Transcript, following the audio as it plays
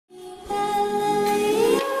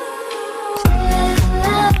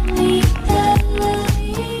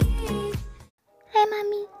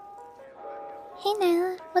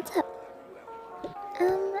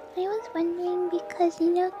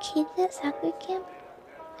those, kids at soccer camp?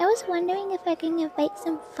 I was wondering if I can invite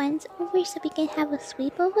some friends over so we can have a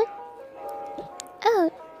sleepover.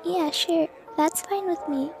 Oh, yeah, sure. That's fine with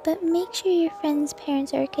me, but make sure your friends'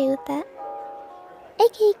 parents are okay with that.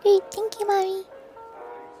 Okay, great. Thank you, Mommy.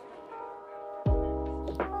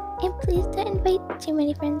 And please don't invite too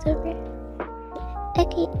many friends over.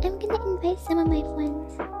 Okay, I'm gonna invite some of my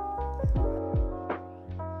friends.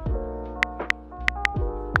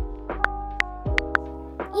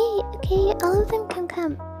 Yay, okay, all of them can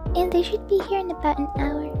come. And they should be here in about an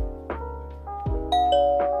hour.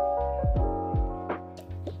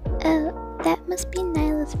 Oh, that must be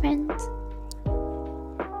Nyla's friends.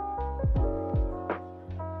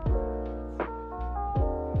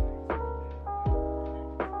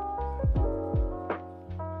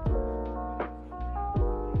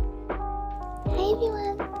 Hi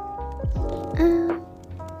everyone.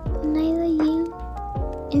 Nyla, you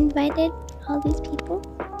invited all these people?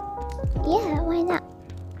 Yeah, why not?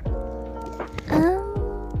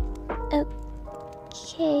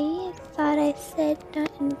 Okay, I thought I said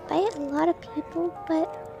not invite a lot of people, but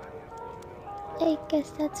I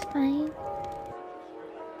guess that's fine.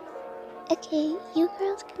 Okay, you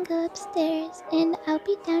girls can go upstairs, and I'll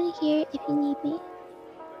be down here if you need me.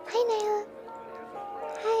 Hi, Nyla.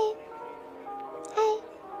 Hi. Hi.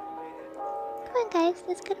 Come on, guys,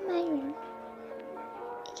 let's go to my room.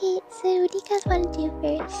 Okay, so what do you guys want to do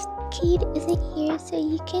first? Cade isn't here, so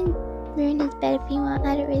you can ruin his bed if you want.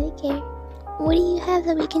 I don't really care. What do you have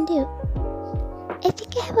that we can do? I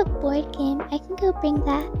think I have a board game. I can go bring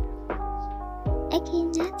that. Okay,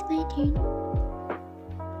 now it's my turn.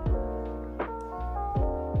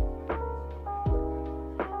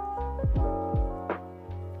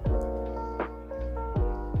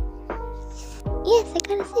 Yes, I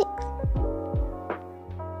got a 6.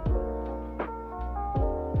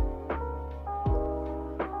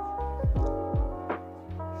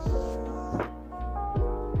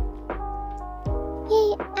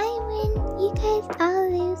 Yay, I win! You guys all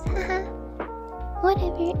lose, haha.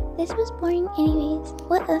 Whatever, this was boring anyways.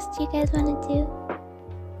 What else do you guys want to do?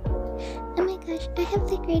 Oh my gosh, I have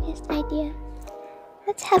the greatest idea.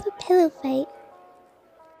 Let's have a pillow fight.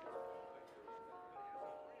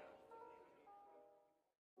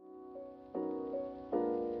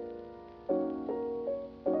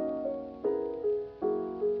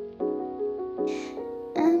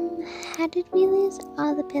 How did we lose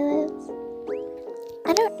all the pillows?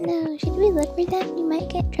 I don't know, should we look for them? We might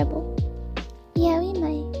get in trouble. Yeah, we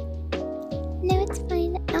might. No, it's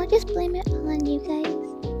fine. I'll just blame it all on you guys.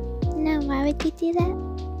 Now, why would you do that?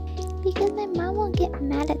 Because my mom won't get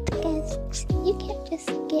mad at the guests. You can't just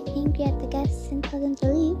get angry at the guests and tell them to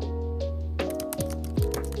leave.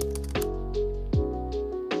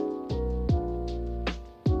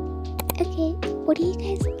 Okay, what do you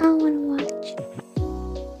guys all want to watch?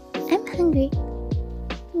 I'm hungry.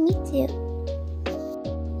 Me too.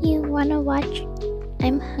 You wanna watch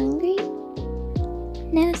I'm hungry?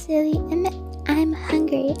 No, silly, I'm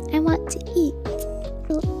hungry. I want to eat.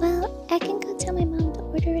 Well, I can go tell my mom to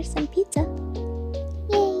order us some pizza.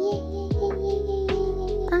 Yay, yay, yay, yay, yay, yay, yay,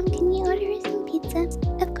 yay. Can you order us some pizza?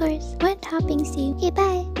 Of course. What toppings do you? Okay,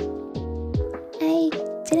 bye. I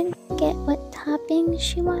didn't get what toppings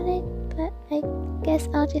she wanted, but I guess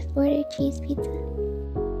I'll just order cheese pizza.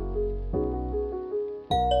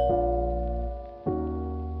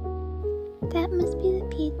 That must be the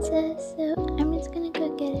pizza, so I'm just gonna go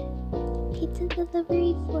get it. Pizza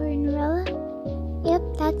delivery for Norella? Yep,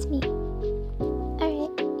 that's me.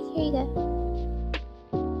 Alright, here you go.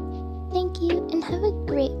 Thank you, and have a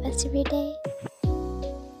great rest of your day.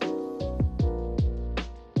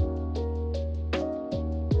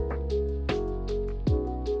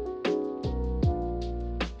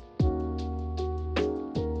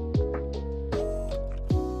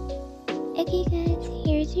 Okay guys,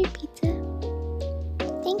 here's your pizza.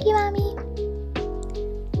 Thank you, Mommy.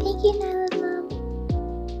 Thank you, Nyla's mom.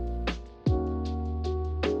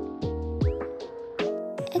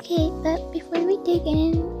 Okay, but before we dig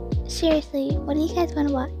in, seriously, what do you guys want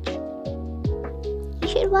to watch? You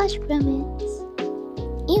should watch romance.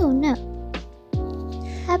 Ew, no.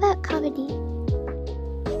 How about comedy?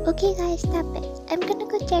 Okay guys, stop it. I'm gonna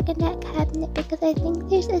go check in that cabinet because I think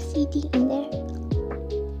there's a CD in there.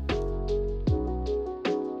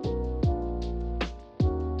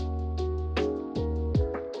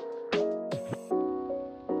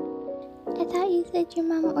 I thought you said your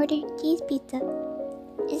mom ordered cheese pizza.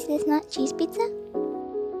 Is this not cheese pizza?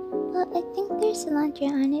 Well, I think there's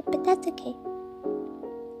cilantro on it, but that's okay.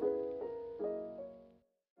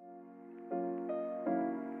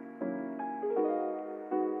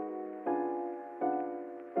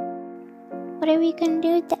 What are we gonna do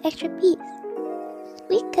with the extra piece?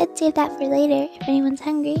 We could save that for later if anyone's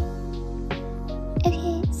hungry.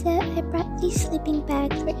 Okay, so I brought these sleeping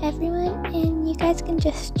bags for everyone, and you guys can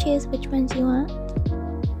just choose which ones you want.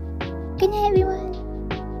 Good night, everyone!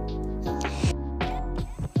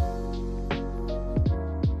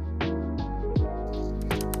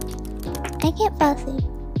 I can't fall asleep.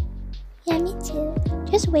 Yeah, me too.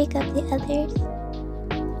 Just wake up the others.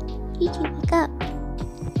 Gigi, wake up.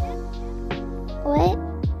 What?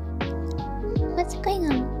 What's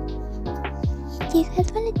going on? Do you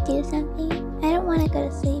guys want to do something? I don't want to go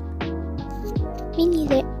to sleep. Me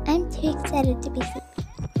neither. I'm too excited to be sleepy.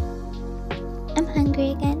 I'm hungry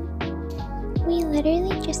again. We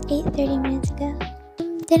literally just ate 30 minutes ago.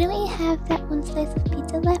 Didn't we have that one slice of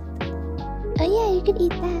pizza left? Oh yeah, you could eat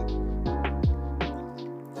that.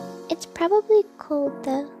 It's probably cold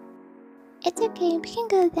though. It's okay, we can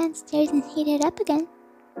go downstairs and heat it up again.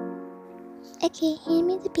 Okay, hand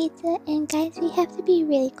me the pizza, and guys, we have to be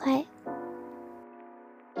really quiet.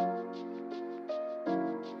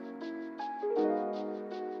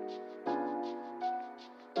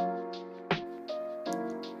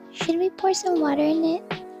 Should we pour some water in it?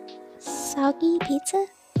 Soggy pizza?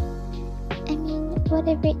 I mean,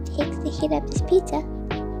 whatever it takes to heat up this pizza.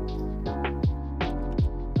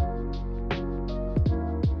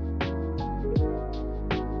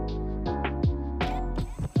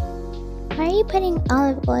 Why are you putting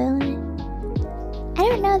olive oil in it? I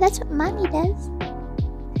don't know, that's what mommy does.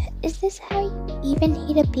 Is this how you even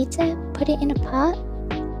heat a pizza? Put it in a pot?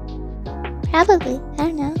 Probably, I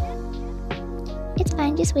don't know. It's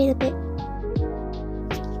fine, just wait a bit.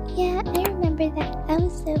 Yeah, I remember that. That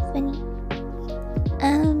was so funny.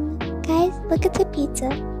 Guys, look at the pizza.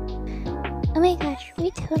 Oh my gosh, we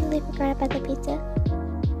totally forgot about the pizza.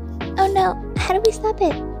 Oh no, how do we stop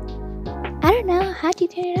it? I don't know, how'd you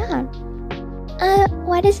turn it on?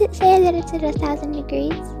 Why does it say that it's at 1,000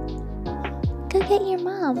 degrees? Go get your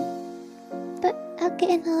mom. But I'll get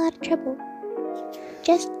in a lot of trouble.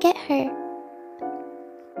 Just get her.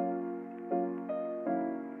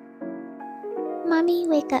 Mommy,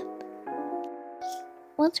 wake up.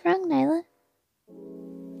 What's wrong, Nyla?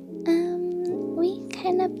 We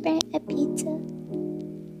kinda burnt a pizza.